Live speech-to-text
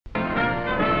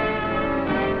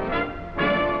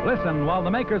Listen while the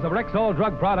makers of Rexall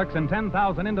drug products and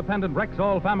 10,000 independent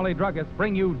Rexall family druggists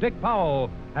bring you Dick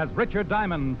Powell as Richard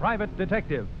Diamond, private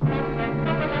detective.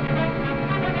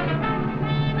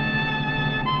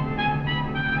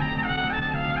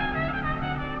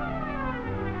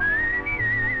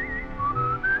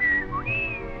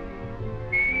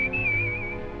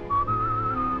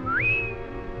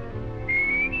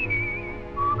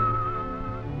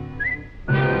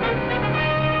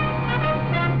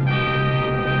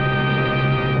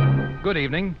 Good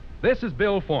evening. This is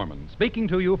Bill Forman speaking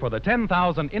to you for the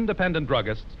 10,000 independent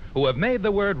druggists who have made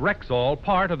the word Rexall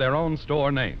part of their own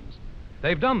store names.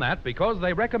 They've done that because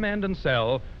they recommend and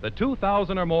sell the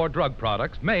 2,000 or more drug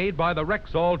products made by the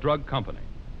Rexall Drug Company.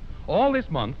 All this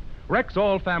month,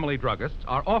 Rexall family druggists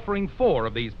are offering 4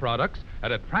 of these products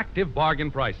at attractive bargain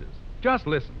prices. Just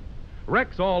listen.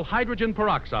 Rexall hydrogen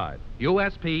peroxide,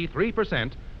 USP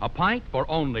 3%, a pint for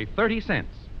only 30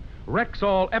 cents.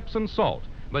 Rexall Epsom salt,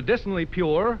 medicinally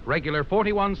pure, regular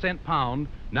 41-cent pound,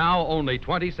 now only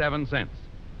 27 cents.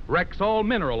 Rexall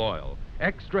mineral oil,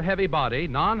 extra heavy body,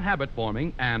 non-habit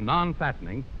forming and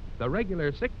non-fattening, the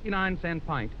regular 69-cent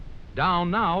pint,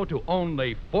 down now to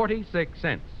only 46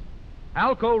 cents.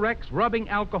 Alco-Rex rubbing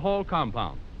alcohol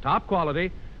compound, top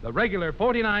quality, the regular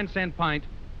 49-cent pint,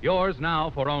 yours now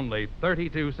for only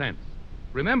 32 cents.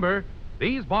 Remember,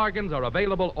 these bargains are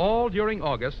available all during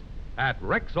August at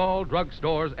Rexall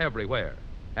drugstores everywhere.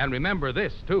 And remember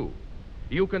this, too.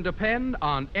 You can depend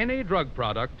on any drug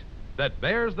product that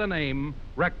bears the name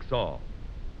Rexall.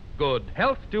 Good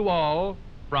health to all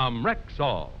from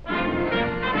Rexall.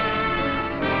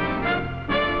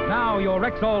 Now, your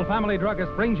Rexall family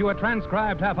druggist brings you a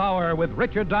transcribed half hour with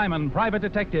Richard Diamond, private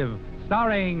detective,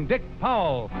 starring Dick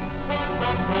Powell.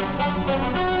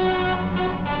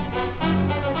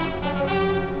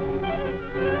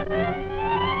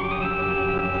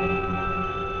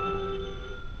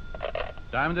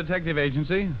 Diamond Detective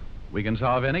Agency. We can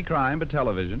solve any crime but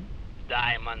television.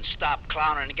 Diamond, stop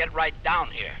clowning and get right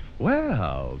down here.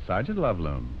 Well, Sergeant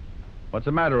Loveloom. What's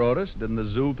the matter, Otis? Didn't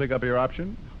the zoo pick up your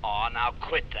option? Oh, now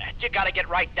quit that. You gotta get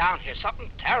right down here.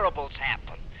 Something terrible's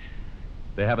happened.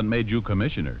 They haven't made you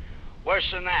commissioner.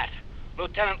 Worse than that.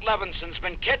 Lieutenant Levinson's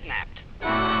been kidnapped.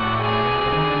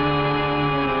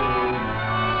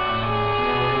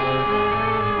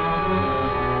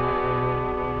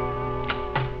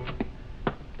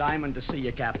 Diamond to see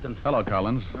you, Captain. Hello,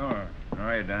 Collins. Oh, all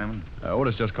right, Diamond.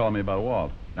 Otis just called me about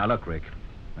Walt. Now, look, Rick.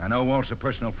 I know Walt's a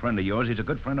personal friend of yours. He's a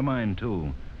good friend of mine,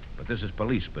 too. But this is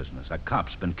police business. A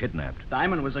cop's been kidnapped.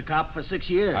 Diamond was a cop for 6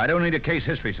 years. I don't need a case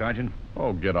history, Sergeant.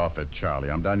 Oh, get off it, Charlie.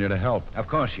 I'm down here to help. Of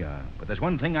course you are. But there's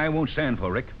one thing I won't stand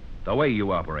for, Rick. The way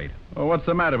you operate. Well, what's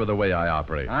the matter with the way I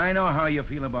operate? I know how you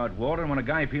feel about Walt, and when a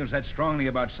guy feels that strongly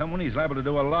about someone, he's liable to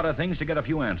do a lot of things to get a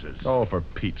few answers. Oh, for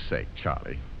Pete's sake,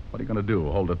 Charlie. What are you going to do?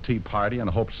 Hold a tea party and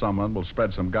hope someone will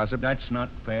spread some gossip? That's not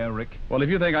fair, Rick. Well, if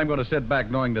you think I'm going to sit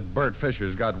back knowing that Bert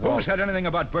Fisher's got Walt... Who said anything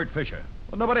about Bert Fisher?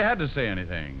 Well, nobody had to say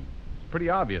anything. It's pretty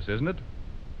obvious, isn't it?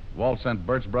 Walt sent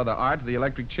Bert's brother Art to the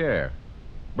electric chair.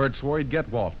 Bert swore he'd get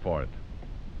Walt for it.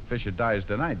 Fisher dies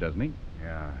tonight, doesn't he?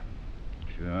 Yeah.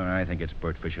 Sure, I think it's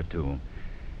Bert Fisher, too.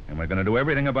 And we're going to do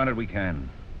everything about it we can.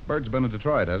 Bert's been in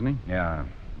Detroit, hasn't he? Yeah.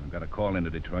 I've got a call into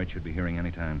Detroit. Should be hearing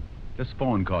any time. This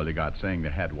phone call you got saying they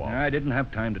had Walt. I didn't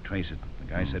have time to trace it. The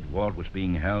guy said Walt was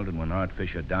being held, and when Art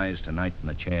Fisher dies tonight in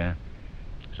the chair,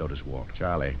 so does Walt.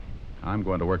 Charlie, I'm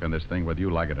going to work on this thing whether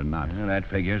you like it or not. Yeah, that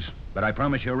figures. But I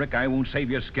promise you, Rick, I won't save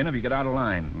your skin if you get out of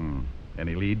line.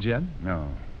 Any leads yet? No.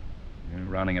 You're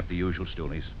rounding up the usual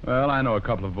stoolies. Well, I know a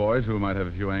couple of boys who might have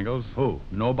a few angles. Who?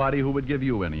 Nobody who would give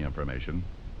you any information.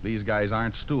 These guys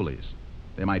aren't stoolies.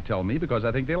 They might tell me because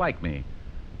I think they like me.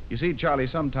 You see, Charlie,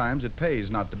 sometimes it pays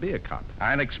not to be a cop.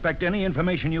 I'll expect any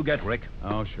information you get, Rick.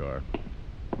 Oh, sure.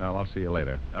 Well, I'll see you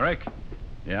later. Rick?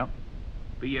 Yeah?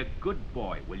 Be a good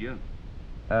boy, will you?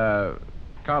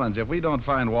 Collins, if we don't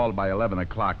find Walt by 11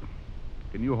 o'clock,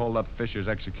 can you hold up Fisher's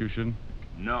execution?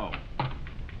 No. Oh,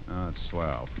 that's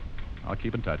swell. I'll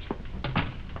keep in touch.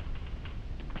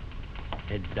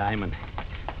 Hey, Diamond,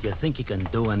 do you think you can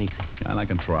do anything? And I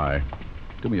can try.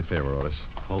 Do me a favor, Otis.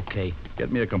 Okay.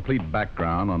 Get me a complete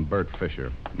background on Bert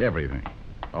Fisher. Everything.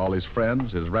 All his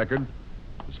friends, his record,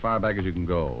 as far back as you can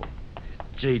go.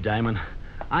 Gee, Diamond,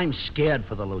 I'm scared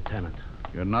for the lieutenant.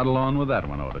 You're not alone with that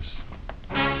one, Otis.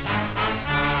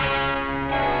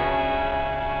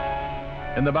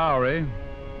 In the Bowery,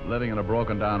 living in a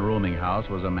broken-down rooming house,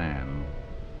 was a man.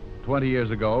 20 years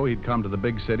ago, he'd come to the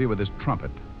big city with his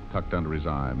trumpet tucked under his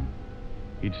arm.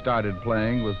 He'd started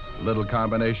playing with little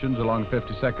combinations along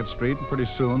 52nd Street, and pretty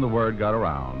soon the word got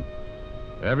around.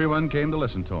 Everyone came to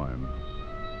listen to him.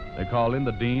 They called him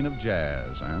the Dean of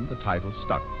Jazz, and the title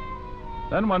stuck.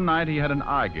 Then one night he had an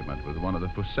argument with one of the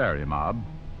Fusari mob,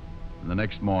 and the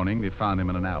next morning they found him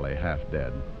in an alley, half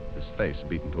dead, his face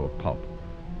beaten to a pulp.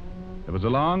 It was a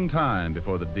long time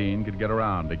before the Dean could get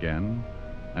around again,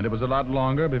 and it was a lot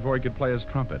longer before he could play his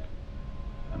trumpet.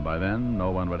 And by then,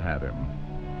 no one would have him.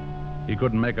 He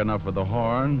couldn't make enough of the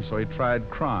horn, so he tried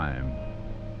crime.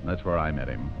 And that's where I met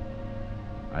him.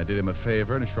 I did him a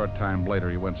favor, and a short time later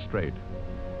he went straight.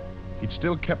 He'd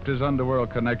still kept his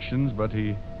underworld connections, but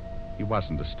he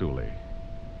wasn't a stoolie.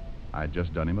 I'd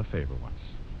just done him a favor once.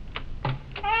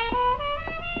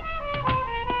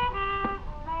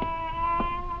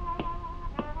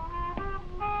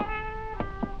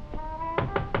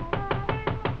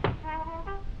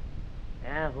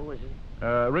 Yeah, who is it?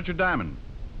 Richard Diamond.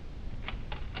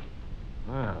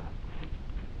 Oh.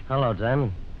 Hello,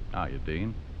 Diamond. How you,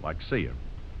 Dean? Like to see you.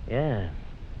 Yeah,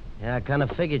 I kind of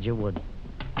figured you would.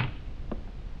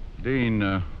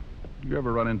 Dean, you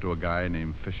ever run into a guy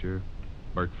named Fisher?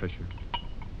 Bert Fisher?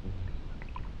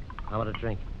 How about a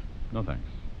drink? No, thanks.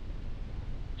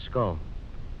 Skull.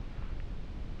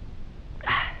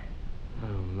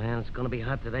 Oh, man, it's going to be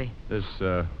hot today. This,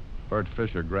 Bert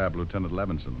Fisher grabbed Lieutenant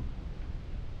Levinson.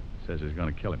 Says he's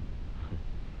going to kill him.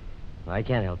 I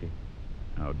can't help you.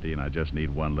 Oh, Dean, I just need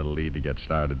one little lead to get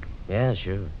started. Yeah,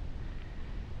 sure.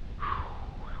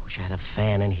 I wish I had a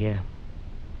fan in here.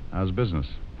 How's business?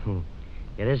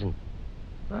 It isn't.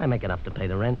 I make enough to pay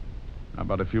the rent. How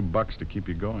about a few bucks to keep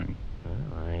you going?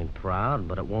 Well, I ain't proud,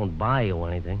 but it won't buy you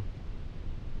anything.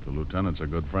 The lieutenant's a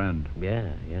good friend.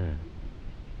 Yeah.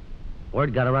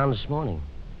 Word got around this morning.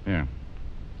 Yeah.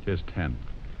 Here's 10.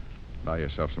 Buy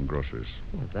yourself some groceries.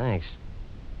 Oh, thanks.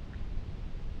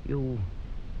 You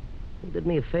did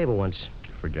me a favor once.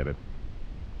 Forget it.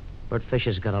 Bert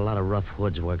Fisher's got a lot of rough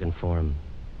hoods working for him.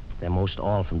 They're most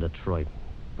all from Detroit,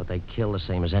 but they kill the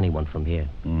same as anyone from here.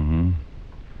 Mm-hmm.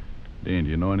 Dean, do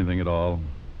you know anything at all?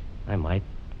 I might.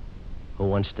 Who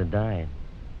wants to die?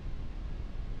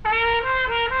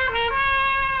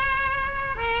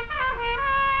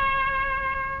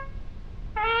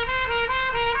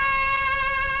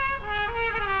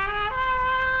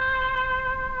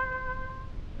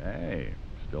 Hey,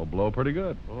 still blow pretty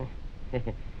good.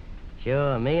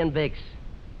 Sure, me and Bix.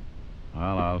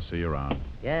 Well, I'll see you around.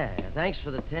 Yeah, thanks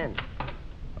for the 10.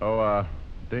 Oh,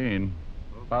 Dean,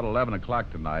 about 11 o'clock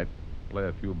tonight, play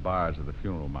a few bars at the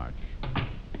funeral march.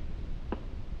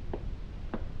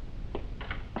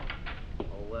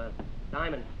 Oh,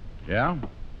 Diamond. Yeah?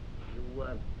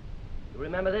 You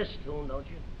remember this tune, don't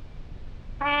you?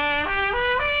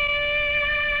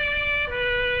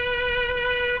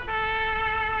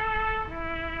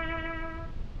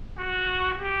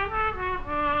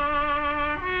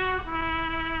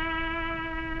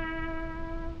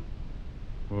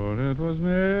 For it was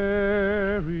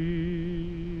Mary,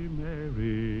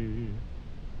 Mary,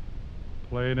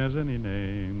 plain as any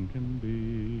name can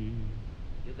be.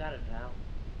 You got it, pal.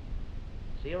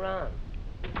 See you around.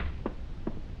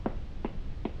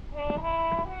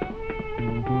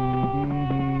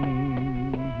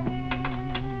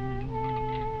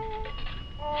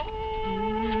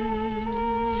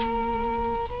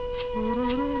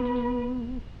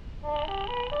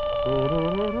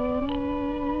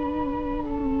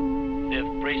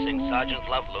 Sergeant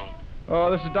Loveloon. Oh,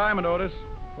 this is Diamond, Otis.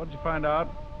 What did you find out?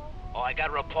 Oh, I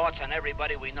got reports on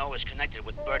everybody we know is connected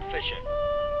with Bert Fisher.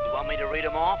 You want me to read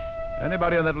them off?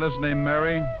 Anybody on that list named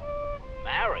Mary?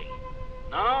 Mary?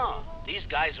 No, these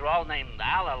guys are all named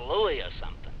Hallelujah or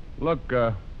something. Look,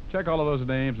 check all of those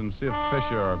names and see if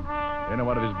Fisher or any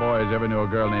one of his boys ever knew a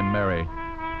girl named Mary.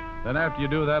 Then after you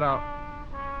do that,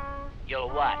 You'll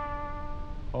what?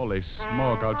 Holy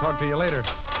smoke, I'll talk to you later.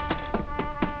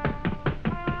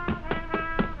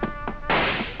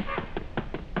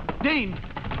 Dean!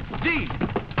 Dean!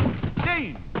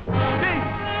 Dean! Dean!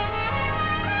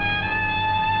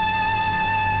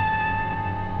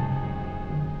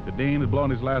 The Dean had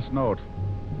blown his last note.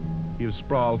 He was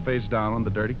sprawled face down on the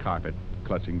dirty carpet,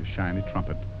 clutching the shiny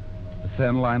trumpet. A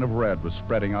thin line of red was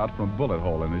spreading out from a bullet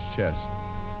hole in his chest,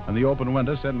 and the open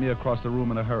window sent me across the room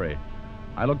in a hurry.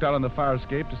 I looked out on the fire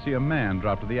escape to see a man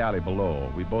drop to the alley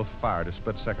below. We both fired a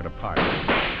split second apart.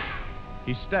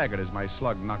 He staggered as my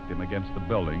slug knocked him against the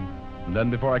building, and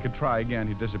then before I could try again,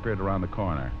 he disappeared around the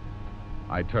corner.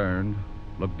 I turned,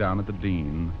 looked down at the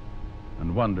Dean,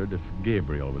 and wondered if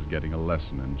Gabriel was getting a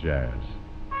lesson in jazz.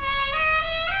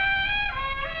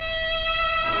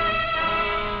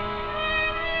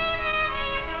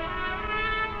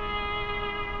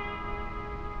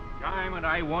 Diamond,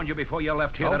 I warned you before you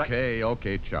left here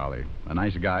Okay, Charlie. A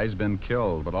nice guy's been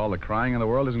killed, but all the crying in the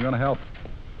world isn't going to help.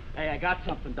 Hey, I got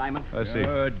something, Diamond. Let's see.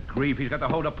 Good grief, he's got the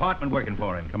whole department working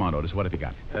for him. Come on, Otis. What have you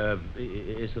got?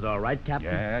 Is it all right,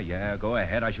 Captain? Yeah, go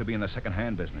ahead. I should be in the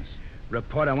second-hand business.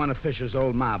 Report on one of Fisher's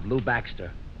old mob, Lou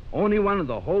Baxter. Only one of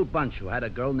the whole bunch who had a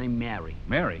girl named Mary.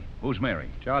 Mary? Who's Mary?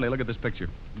 Charlie, look at this picture.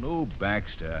 Lou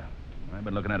Baxter. I've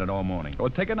been looking at it all morning. Oh,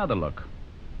 take another look.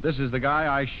 This is the guy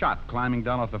I shot climbing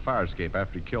down off the fire escape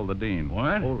after he killed the dean.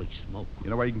 What? Holy smoke.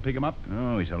 You know where you can pick him up?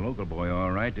 Oh, he's a local boy,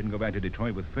 all right. Didn't go back to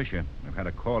Detroit with Fisher. I've had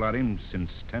a call on him since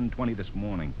 10:20 this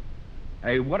morning.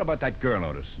 Hey, what about that girl,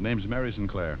 Otis? Name's Mary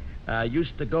Sinclair.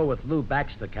 Used to go with Lou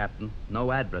Baxter, Captain.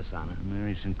 No address on her.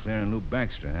 Mary Sinclair and Lou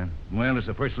Baxter, huh? Well, it's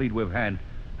the first lead we've had.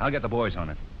 I'll get the boys on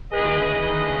it.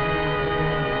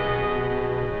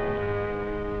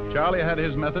 Charlie had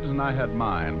his methods and I had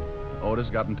mine. Otis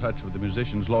got in touch with the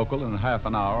musicians local, and in half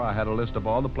an hour I had a list of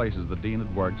all the places the dean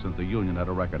had worked since the union had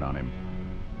a record on him.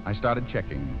 I started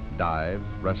checking dives,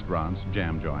 restaurants,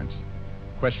 jam joints,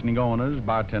 questioning owners,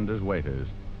 bartenders, waiters.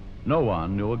 No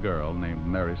one knew a girl named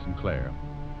Mary Sinclair.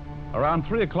 Around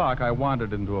 3 o'clock, I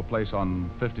wandered into a place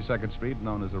on 52nd Street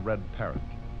known as the Red Parrot.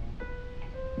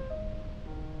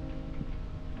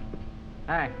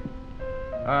 Hey,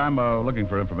 I'm looking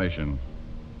for information.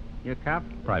 you a cop?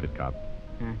 Private cop.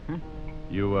 Uh-huh.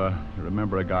 You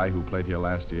remember a guy who played here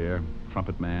last year?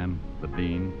 Trumpet man, the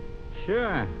dean?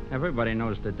 Sure. Everybody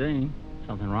knows the dean.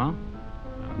 Something wrong?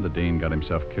 The dean got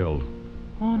himself killed.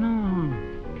 Oh,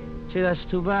 no. Gee, that's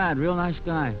too bad. Real nice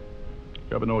guy.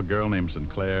 You ever know a girl named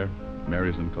Sinclair?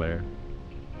 Mary Sinclair?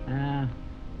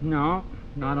 No.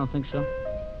 No, I don't think so.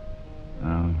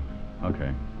 Oh,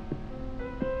 okay.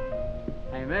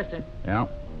 Hey, mister. Yeah?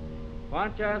 Why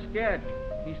don't you ask Ed?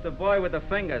 He's the boy with the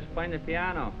fingers playing the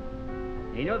piano.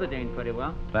 He knew the dean pretty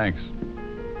well. Thanks.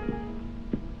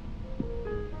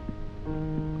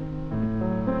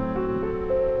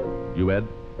 You, Ed?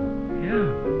 Yeah.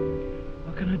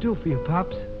 What can I do for you,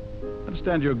 Pops? I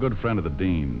understand you're a good friend of the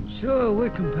dean's. Sure, we're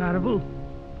compatible,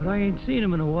 but I ain't seen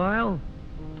him in a while.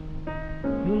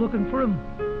 You looking for him?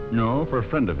 No, for a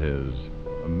friend of his,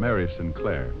 a Mary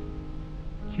Sinclair.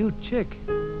 Cute chick.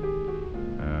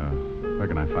 Where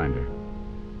can I find her?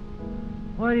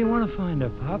 Why do you want to find her,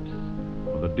 Pops?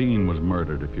 Well, the dean was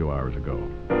murdered a few hours ago.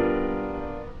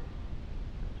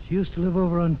 She used to live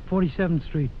over on 47th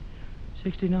Street,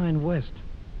 69 West.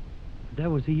 But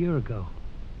that was a year ago.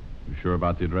 You sure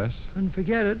about the address? Couldn't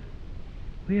forget it.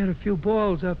 We had a few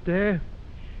balls up there.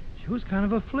 She was kind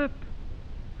of a flip.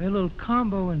 We had a little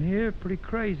combo in here, pretty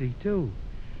crazy, too.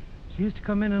 She used to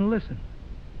come in and listen.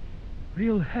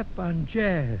 Real hep on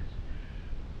jazz.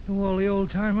 Knew all the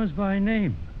old-timers by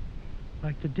name,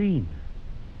 like the dean.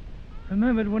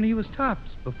 Remembered when he was tops,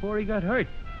 before he got hurt.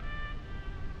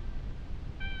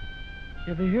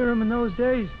 You ever hear him in those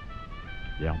days?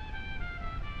 Yeah.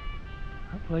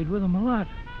 I played with him a lot.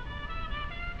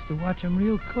 Used to watch him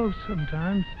real close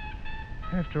sometimes,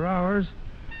 after hours.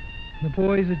 The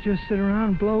boys would just sit around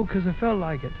and blow because it felt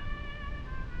like it.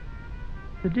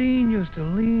 The dean used to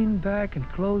lean back and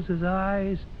close his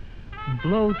eyes and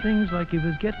blow things like he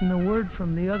was getting the word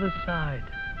from the other side.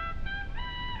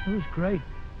 It was great.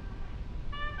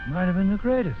 Might have been the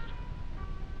greatest.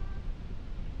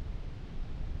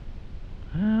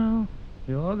 Well,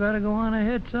 we all gotta go on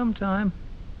ahead sometime.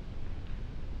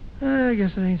 I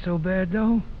guess it ain't so bad,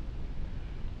 though.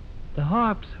 The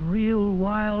harp's a real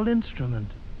wild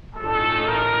instrument.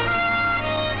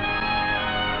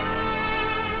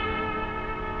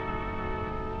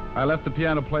 I left the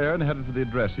piano player and headed for the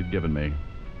address he'd given me.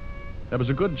 There was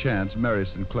a good chance Mary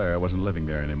Sinclair wasn't living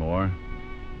there anymore,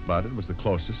 but it was the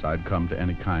closest I'd come to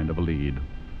any kind of a lead.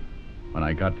 When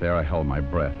I got there, I held my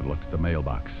breath and looked at the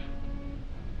mailbox.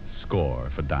 Score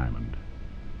for Diamond.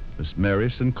 Miss Mary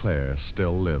Sinclair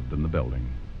still lived in the building.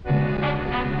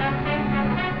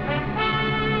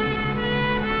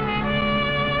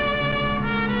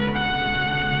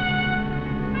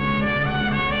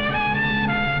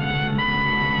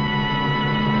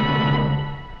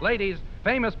 Ladies,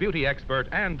 famous beauty expert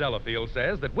Ann Delafield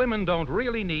says that women don't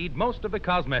really need most of the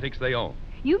cosmetics they own.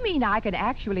 You mean I could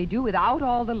actually do without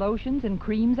all the lotions and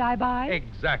creams I buy?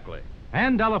 Exactly.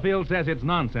 Ann Delafield says it's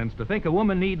nonsense to think a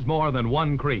woman needs more than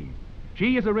one cream.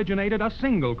 She has originated a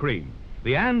single cream,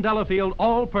 the Ann Delafield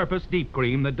All-Purpose Deep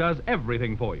Cream that does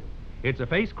everything for you. It's a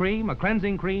face cream, a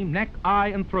cleansing cream, neck, eye,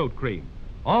 and throat cream.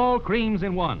 All creams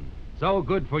in one. So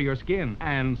good for your skin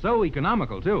and so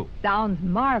economical, too. Sounds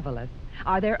marvelous.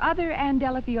 Are there other Ann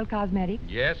Delafield cosmetics?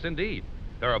 Yes, indeed.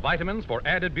 There are vitamins for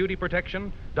added beauty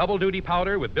protection, double-duty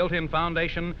powder with built-in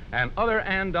foundation, and other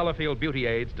Ann Delafield beauty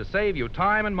aids to save you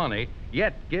time and money,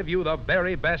 yet give you the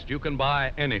very best you can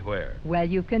buy anywhere. Well,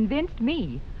 you've convinced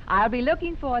me. I'll be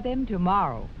looking for them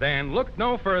tomorrow. Then look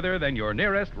no further than your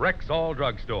nearest Rexall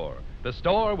drugstore, the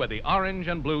store with the orange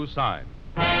and blue sign.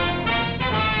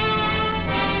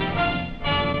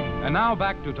 And now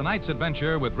back to tonight's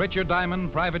adventure with Richard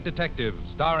Diamond, Private Detective,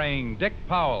 starring Dick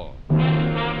Powell.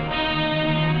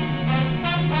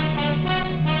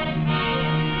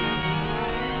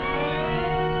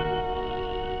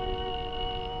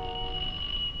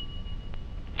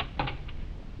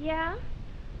 Yeah?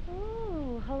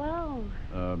 Oh, hello.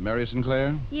 Mary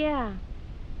Sinclair? Yeah.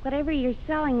 Whatever you're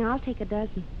selling, I'll take a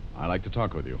dozen. I'd like to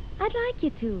talk with you. I'd like you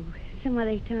to. Some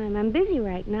other time. I'm busy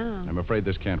right now. I'm afraid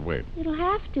this can't wait. It'll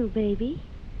have to, baby.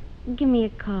 Give me a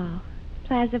call.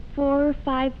 Plaza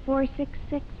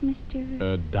 45466,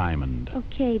 Mr. Diamond.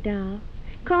 Okay, doll.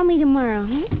 Call me tomorrow,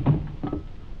 huh?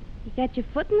 You got your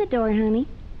foot in the door, honey.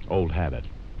 Old habit.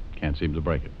 Can't seem to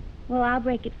break it. Well, I'll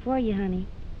break it for you, honey.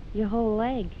 Your whole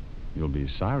leg. You'll be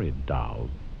sorry, doll.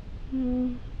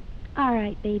 All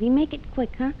right, baby. Make it quick,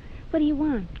 huh? What do you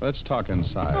want? Let's talk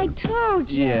inside. I told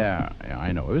you. Yeah,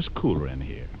 I know. It's cooler in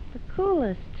here. The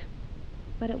coolest.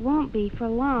 But it won't be for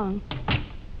long.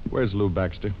 Where's Lou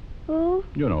Baxter? Who?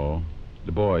 You know,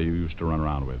 the boy you used to run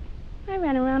around with. I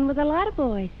ran around with a lot of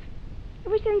boys.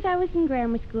 Ever since I was in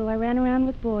grammar school, I ran around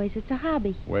with boys. It's a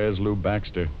hobby. Where's Lou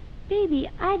Baxter? Baby,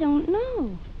 I don't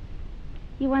know.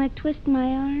 You want to twist my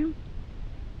arm?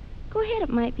 Go ahead, it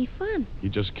might be fun. He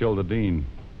just killed a dean.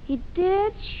 He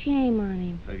did? Shame on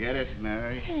him. Forget it,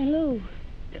 Mary. Hey, Lou.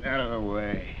 Get out of the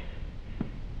way.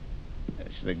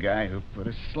 That's the guy who put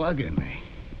a slug in me.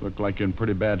 Look like you're in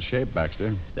pretty bad shape,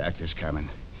 Baxter. Doctor's coming.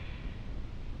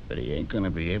 But he ain't gonna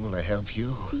be able to help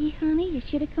you. See, honey, you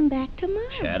should have come back tomorrow.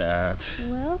 Shut up.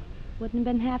 Well, wouldn't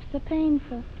have been half so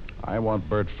painful. I want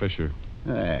Bert Fisher.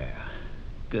 Well,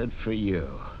 good for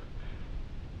you.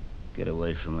 Get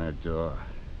away from that door.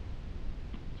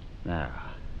 Now,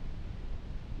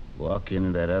 walk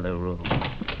into that other room.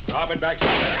 Drop it, Baxter.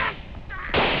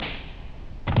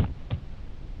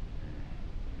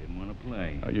 Didn't want to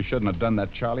play. You shouldn't have done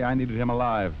that, Charlie. I needed him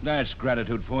alive. That's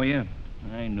gratitude for you.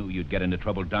 I knew you'd get into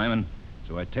trouble, Diamond.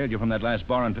 So I tailed you from that last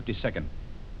bar on 52nd.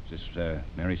 Is this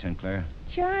Mary Sinclair?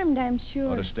 Charmed, I'm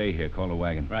sure. Ought to stay here. Call the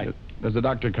wagon. Right. There's a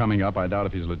doctor coming up. I doubt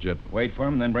if he's legit. Wait for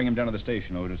him, then bring him down to the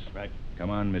station, Otis. Right. Come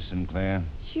on, Miss Sinclair.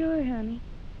 Sure, honey.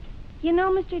 You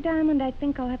know, Mr. Diamond, I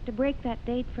think I'll have to break that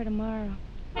date for tomorrow.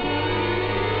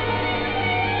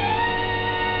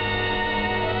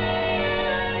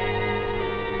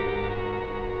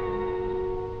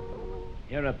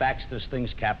 Here are Baxter's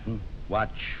things, Captain.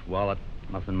 Watch, wallet,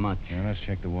 nothing much. Yeah, let's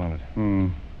check the wallet.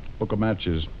 Book of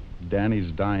matches.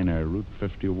 Danny's Diner, Route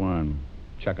 51.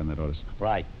 Check on that, Otis.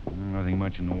 Right. Nothing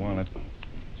much in the wallet.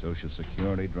 Social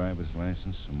Security, driver's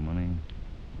license, some money.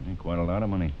 Quite a lot of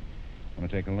money. Want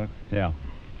to take a look? Yeah.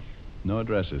 No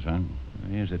addresses, huh?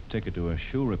 Here's a ticket to a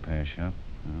shoe repair shop.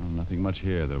 Well, nothing much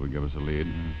here that would give us a lead.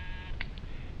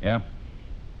 Yeah?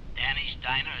 Danny's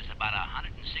Diner is about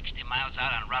 160 miles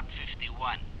out on Route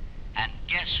 51. And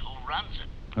guess who runs it?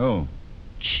 Oh,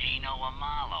 Chino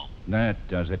Amalo. that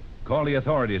does it. Call the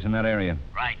authorities in that area.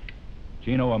 Right.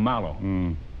 Chino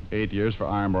Amalo. 8 years for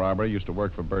armed robbery. Used to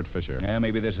work for Bert Fisher. Yeah,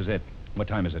 maybe this is it. What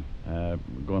time is it?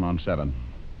 Going on 7.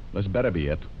 This better be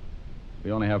it.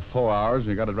 We only have 4 hours, and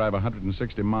we got to drive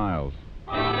 160 miles.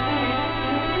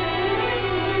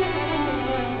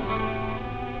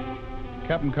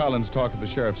 Captain Collins talked at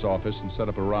the sheriff's office and set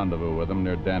up a rendezvous with him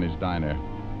near Danny's Diner.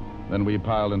 Then we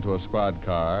piled into a squad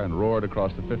car and roared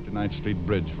across the 59th Street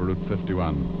Bridge for Route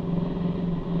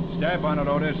 51. Step on it,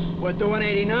 Otis. We're doing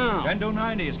 80 now. 10 to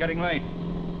 90. It's getting late.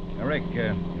 Now, Rick,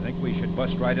 you think we should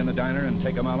bust right in the diner and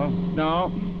take Amalo?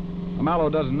 No.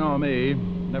 Amalo doesn't know me.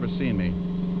 Never seen me.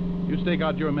 You stake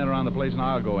out your men around the place and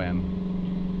I'll go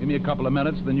in. Give me a couple of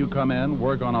minutes, then you come in,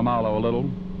 work on Amalo a little,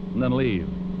 and then leave.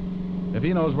 If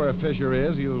he knows where Fisher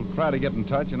is, he'll try to get in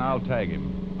touch and I'll tag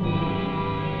him.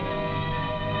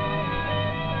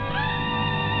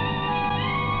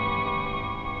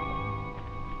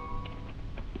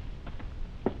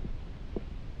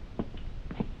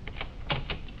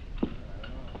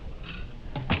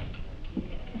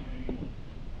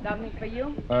 Something for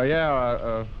you?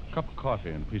 A cup of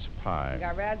coffee and a piece of pie.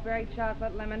 Got raspberry,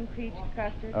 chocolate, lemon, peach,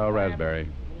 custard. Raspberry.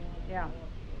 Yeah.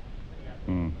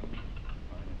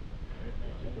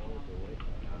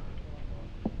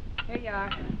 Here you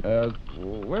are.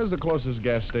 Where's the closest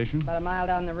gas station? About a mile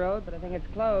down the road, but I think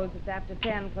it's closed. It's after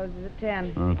 10. Closes at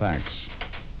 10. Oh, thanks.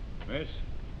 Miss?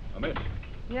 Oh, miss.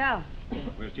 Yeah.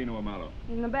 Where's Chino Amalo?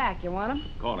 He's in the back. You want him?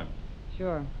 Call him.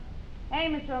 Sure. Hey,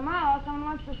 Mr. Amalo, someone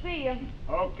wants to see you.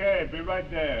 Okay, be right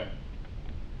there.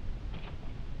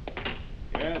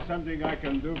 Yeah, something I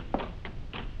can do.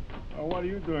 Oh, what are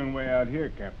you doing way out here,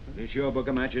 Captain? This your book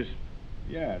of matches?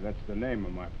 Yeah, that's the name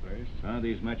of my place.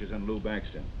 These matches on Lou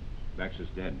Baxter. Baxter's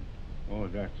dead. Oh,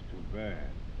 that's too bad.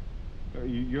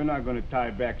 You're not going to tie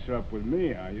Baxter up with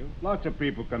me, are you? Lots of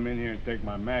people come in here and take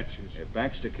my matches. If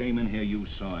Baxter came in here, you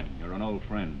saw him. You're an old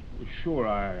friend. Well, sure,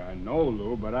 I know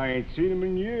Lou, but I ain't seen him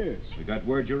in years. We got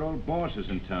word your old boss is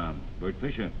in town, Bert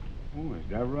Fisher. Oh, is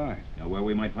that right? Know where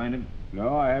we might find him?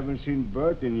 No, I haven't seen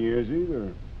Bert in years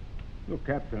either. Look,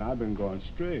 Captain, I've been going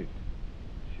straight.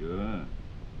 Sure.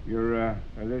 You're a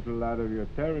little out of your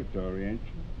territory, ain't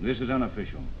you? This is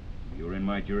unofficial. If you were in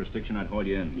my jurisdiction, I'd haul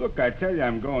you in. Look, I tell you,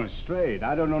 I'm going straight.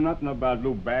 I don't know nothing about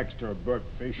Lou Baxter or Bert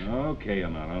Fisher. Okay,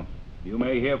 Amaro. You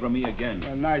may hear from me again.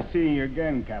 Well, nice seeing you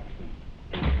again, Captain.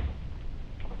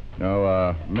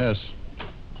 No, miss.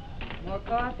 More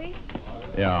coffee?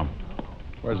 Yeah.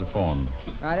 Where's the phone?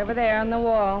 Right over there on the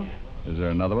wall. Is there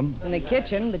another one? In the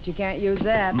kitchen, but you can't use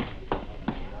that.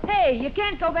 Hey, you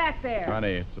can't go back there.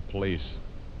 Honey, it's the police.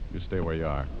 You stay where you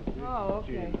are. Oh,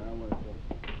 okay.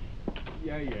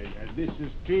 Yeah. This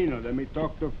is Tina. Let me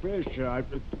talk to Fish.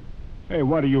 Hey,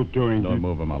 what are you doing? Don't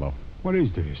move, Amalo. What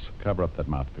is this? Cover up that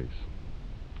mouthpiece.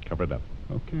 Cover it up.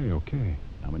 Okay.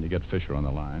 Now, when you get Fisher on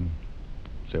the line,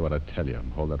 say what I tell you.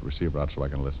 Hold that receiver out so I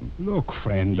can listen. Look,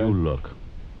 friend. You look.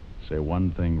 Say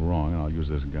one thing wrong, and I'll use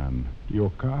this gun. You a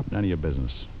cop? None of your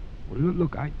business. Well,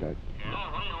 look, Yeah, what do you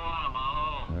want,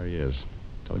 Marlowe? There he is.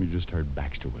 Tell him you just heard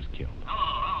Baxter was killed.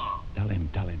 Hello. Tell him.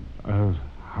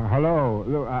 Hello.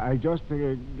 Look, I just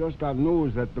got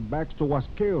news that the Baxter was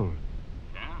killed.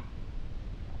 Yeah?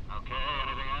 Okay,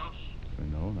 anything else?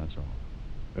 No, that's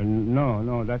all.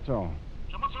 No, that's all.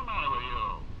 So what's the matter with you?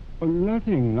 Oh,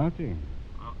 nothing. Okay. You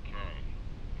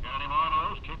got any more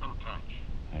news? Keep in touch.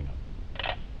 Hang on.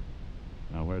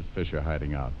 Now, where's Fisher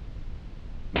hiding out?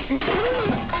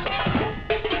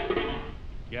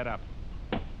 Get up.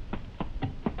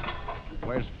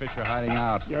 Where's Fisher hiding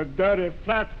out? You dirty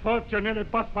flat-foot, you nearly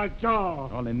bust my jaw.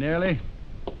 Only nearly?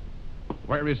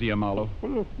 Where is he, Amalo?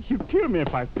 Well, look, you kill me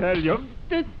if I tell you.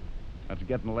 That's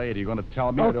getting late. Are you going to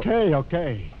tell me?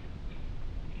 Okay.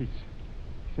 He's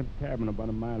in a cabin about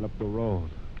a mile up the road.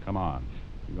 Come on.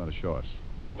 You're going to show us.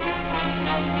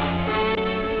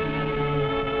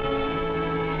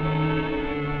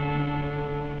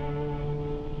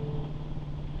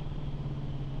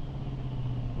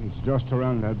 It's just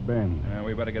around that bend.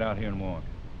 We better get out here and walk.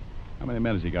 How many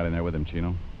men has he got in there with him,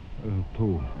 Chino? 2.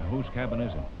 Now, whose cabin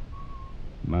is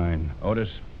it? Mine. Otis,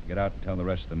 get out and tell the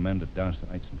rest of the men to douse the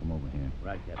lights and come over here.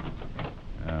 Right, Captain.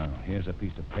 Here's a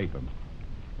piece of paper.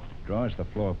 Draw us the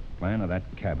floor plan of that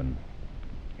cabin.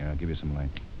 Yeah, I'll give you some light.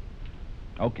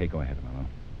 Okay, go ahead, Marlowe.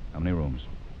 How many rooms?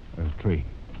 3.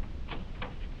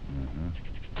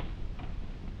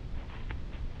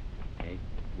 Okay,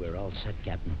 we're all set,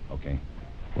 Captain. Okay.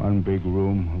 One big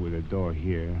room with a door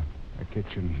here, a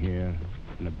kitchen here,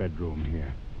 and a bedroom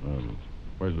here. Well,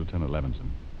 where's Lieutenant Levinson?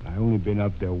 I only been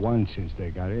up there once since they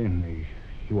got in.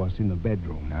 He was in the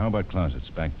bedroom. Now, how about closets,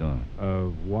 back door?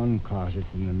 One closet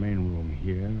in the main room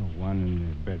here, one in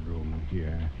the bedroom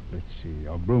here. Let's see,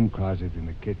 a broom closet in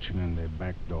the kitchen and the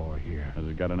back door here. Has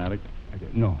it got an attic?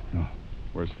 No.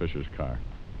 Where's Fisher's car?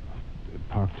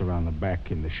 Parked around the back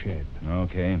in the shed.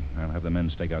 Okay, I'll have the men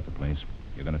stake out the place.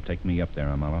 You're going to take me up there,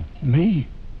 Amalo. Me?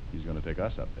 He's going to take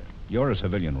us up there. You're a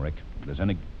civilian, Rick. If there's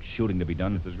any shooting to be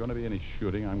done... If there's going to be any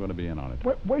shooting, I'm going to be in on it.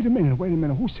 Wait a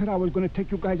minute. Who said I was going to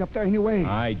take you guys up there anyway?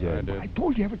 I did. I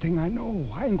told you everything I know.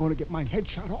 I ain't going to get my head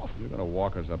shot off. You're going to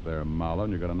walk us up there, Marlowe,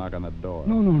 and you're going to knock on that door.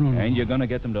 No. And you're going to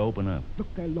get them to open up. Look,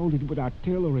 they're loaded with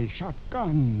artillery,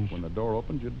 shotguns. When the door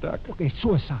opens, you duck. Look, it's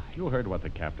suicide. You heard what the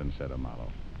captain said, Marlowe.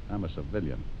 I'm a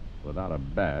civilian. Without a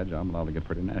badge, I'm allowed to get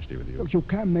pretty nasty with you. Look, you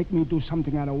can't make me do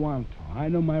something I don't want. I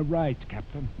know my rights,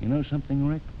 Captain. You know something,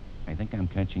 Rick? I think I'm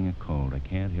catching a cold. I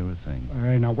can't hear a thing.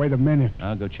 Hey, now, wait a minute.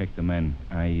 I'll go check the men.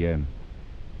 I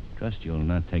trust you'll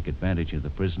not take advantage of the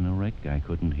prisoner, Rick. I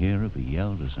couldn't hear if he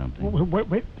yelled or something.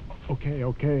 Wait.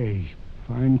 Okay.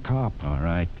 Fine cop. All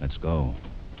right, let's go.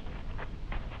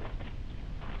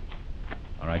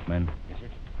 All right, men. Yes, sir.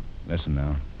 Listen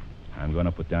now. I'm going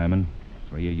up with Diamond.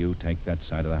 3 of you take that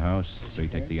side of the house. 3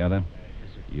 take the other.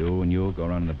 You and you go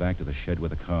around in the back to the shed where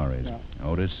the car is. Yeah.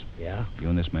 Otis? Yeah? You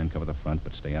and this man cover the front,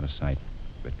 but stay out of sight.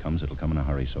 If it comes, it'll come in a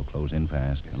hurry, so close in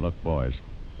fast. And look, boys,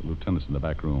 the lieutenant's in the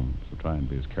back room, so try and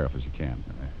be as careful as you can.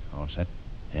 All set?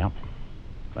 Yeah.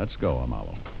 Let's go,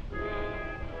 Amalo.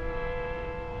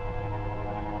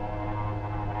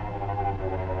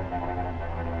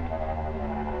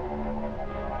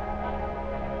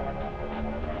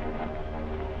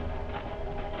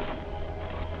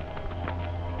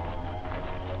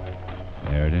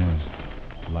 There it is.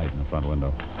 Light in the front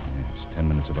window. It's 10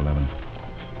 minutes of 11.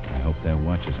 I hope their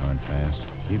watches aren't fast.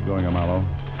 Keep going, Amallo.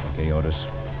 Okay, Otis.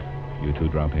 You two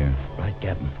drop here. Right,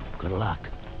 Captain. Good luck.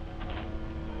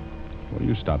 What are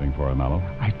you stopping for, Amallo?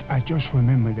 I just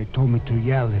remember they told me to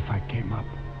yell if I came up.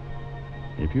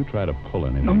 If you try to pull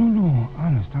anything... No.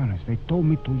 Honest. They told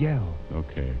me to yell.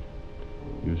 Okay.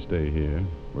 You stay here.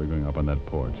 We're going up on that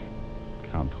porch.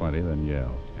 Count 20, then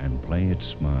yell. And play it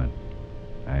smart.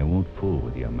 I won't fool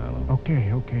with you, Mallow.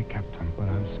 Okay, Captain, but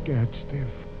I'm scared stiff.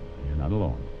 You're not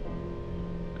alone.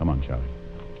 Come on, Charlie.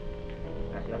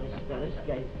 This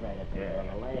guy's right up there on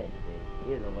the ledge.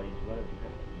 You know what he's running to.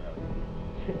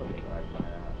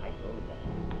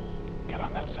 Get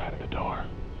on that side of the door.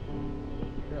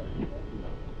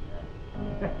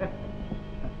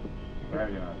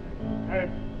 Hey,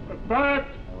 Bert!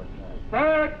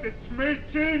 Bert, it's me,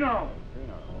 Chino!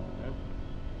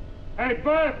 Hey,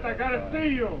 Bert, I gotta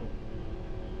see you!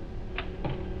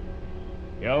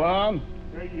 You alone?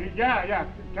 Yeah.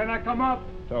 Can I come up?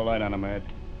 It's all right on him, Ed.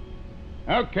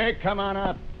 Okay, come on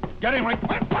up. Get him right.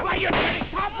 What are you doing?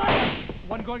 Stop!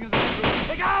 One going into the room.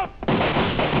 Look out!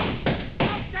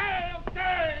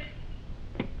 Okay.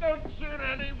 Don't shoot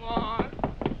anymore.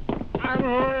 I'm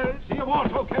hurt. See you,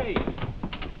 Walt. Okay.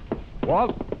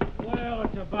 Walt? Well,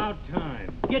 it's about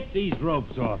time. Get these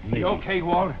ropes off me. You okay,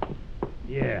 Walt?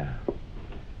 Yeah.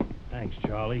 Thanks,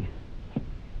 Charlie.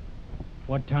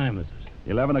 What time is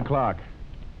it? 11 o'clock.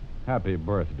 Happy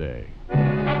birthday.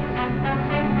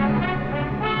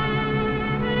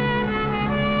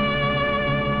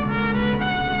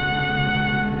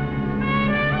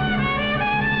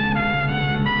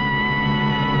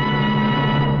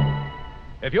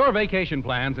 If your vacation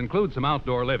plans include some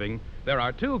outdoor living, there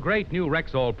are two great new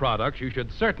Rexall products you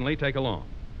should certainly take along.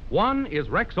 One is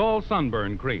Rexall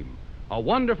Sunburn Cream, a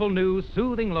wonderful new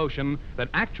soothing lotion that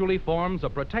actually forms a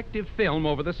protective film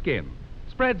over the skin,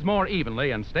 spreads more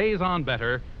evenly and stays on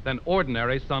better than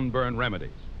ordinary sunburn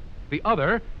remedies. The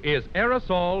other is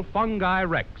Aerosol Fungi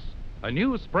Rex, a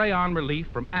new spray-on relief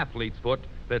from athlete's foot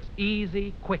that's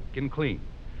easy, quick, and clean.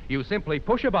 You simply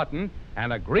push a button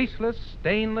and a greaseless,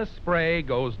 stainless spray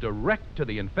goes direct to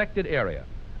the infected area,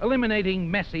 eliminating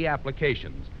messy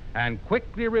applications and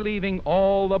quickly relieving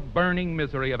all the burning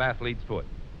misery of athlete's foot.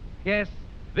 Yes,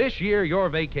 this year your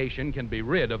vacation can be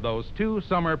rid of those two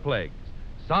summer plagues,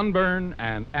 sunburn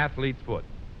and athlete's foot.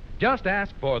 Just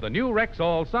ask for the new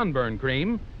Rexall Sunburn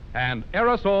Cream and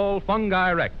Aerosol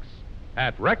Fungi Rex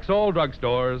at Rexall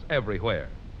drugstores everywhere.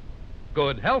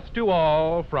 Good health to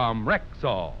all from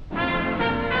Rexall.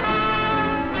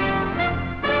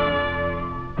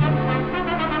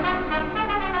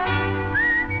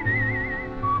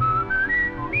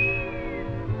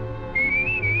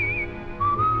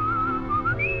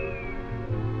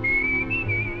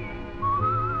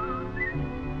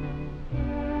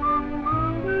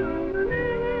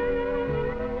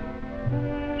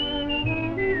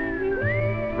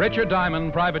 Richard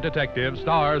Diamond, Private Detective,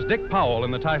 stars Dick Powell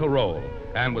in the title role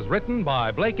and was written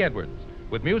by Blake Edwards,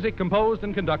 with music composed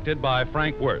and conducted by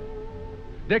Frank Worth.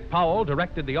 Dick Powell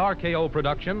directed the RKO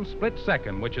production Split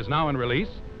Second, which is now in release,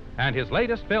 and his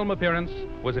latest film appearance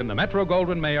was in the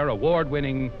Metro-Goldwyn-Mayer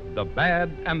award-winning The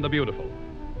Bad and the Beautiful.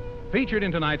 Featured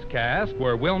in tonight's cast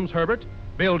were Wilms Herbert,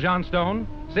 Bill Johnstone,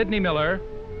 Sidney Miller,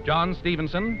 John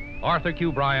Stevenson, Arthur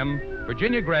Q. Bryan,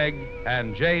 Virginia Gregg,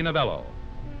 and J. Novello.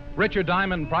 Richard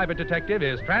Diamond, Private Detective,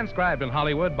 is transcribed in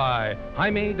Hollywood by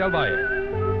Jaime del Valle.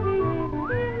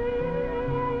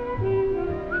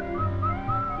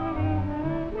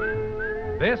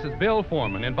 This is Bill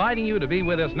Forman inviting you to be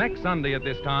with us next Sunday at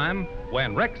this time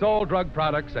when Rexall Drug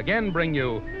Products again bring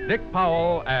you Dick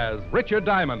Powell as Richard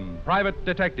Diamond, Private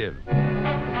Detective.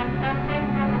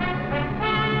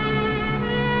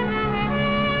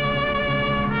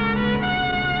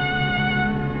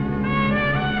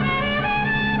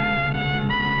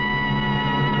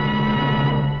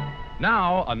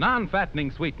 Now, a non-fattening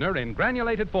sweetener in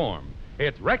granulated form.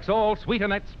 It's Rexall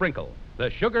Sweetenette Sprinkle, the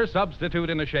sugar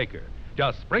substitute in a shaker.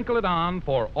 Just sprinkle it on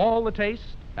for all the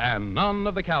taste and none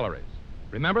of the calories.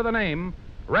 Remember the name,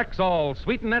 Rexall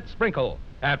Sweetenette Sprinkle,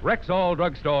 at Rexall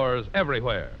drugstores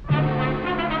everywhere.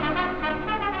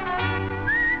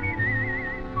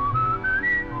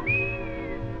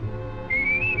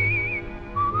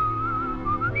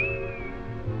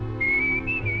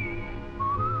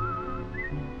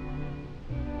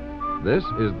 This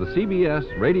is the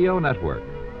CBS Radio Network.